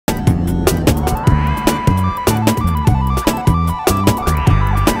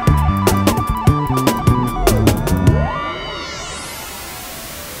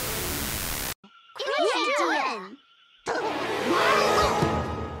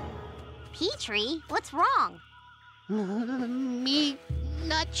tree. What's wrong? Me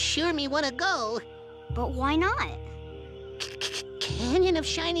not sure me wanna go. But why not? Canyon of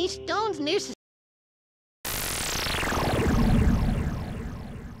shiny stones near...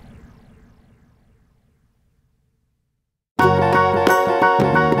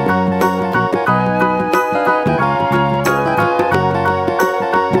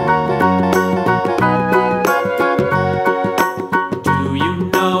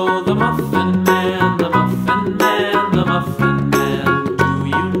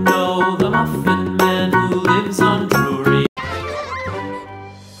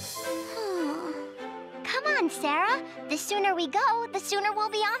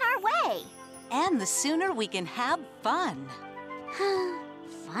 The sooner we can have fun.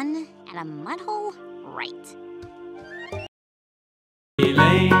 Fun at a mud hole? Right. Yes,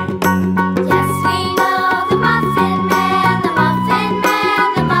 we know the Muffin Man, the Muffin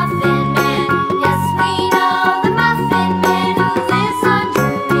Man, the Muffin Man. Yes, we know the Muffin Man who lives on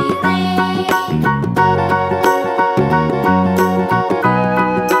Drury Lane.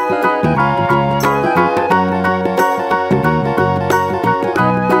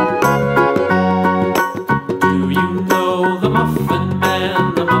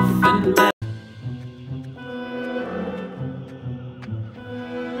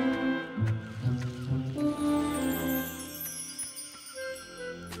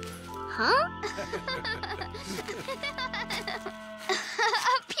 Huh?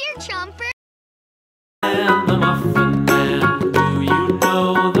 Up here, Chomper. And the Muffin Man. Do you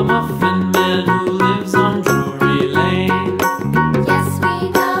know the Muffin Man who lives on Drury Lane? Yes, we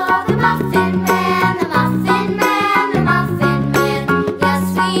know the Muffin Man, the Muffin Man, the Muffin Man. Yes,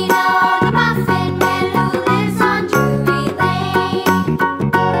 we know the Muffin Man who lives on Drury Lane.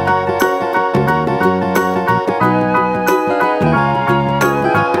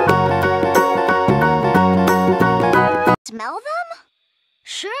 Smell them?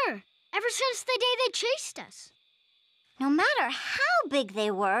 Sure. Ever since the day they chased us. No matter how big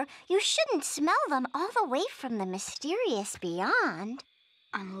they were, you shouldn't smell them all the way from the mysterious beyond.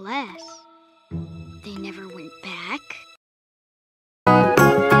 Unless they never went back.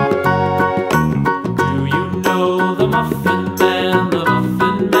 Do you know the Muffin Man, the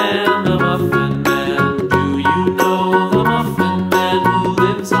Muffin Man, the Muffin Man? Do you know the Muffin Man who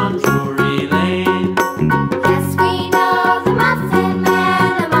lives on Drury Lane? Yes, we know the Muffin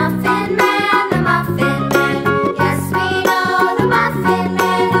Man, the Muffin Man, the Muffin Man. Yes, we know the Muffin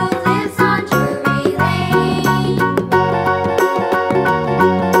Man who lives on Drury Lane.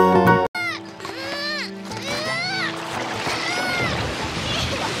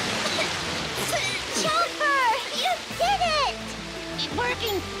 Chomper, you did it! It's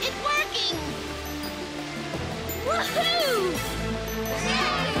working! It's working! Woohoo!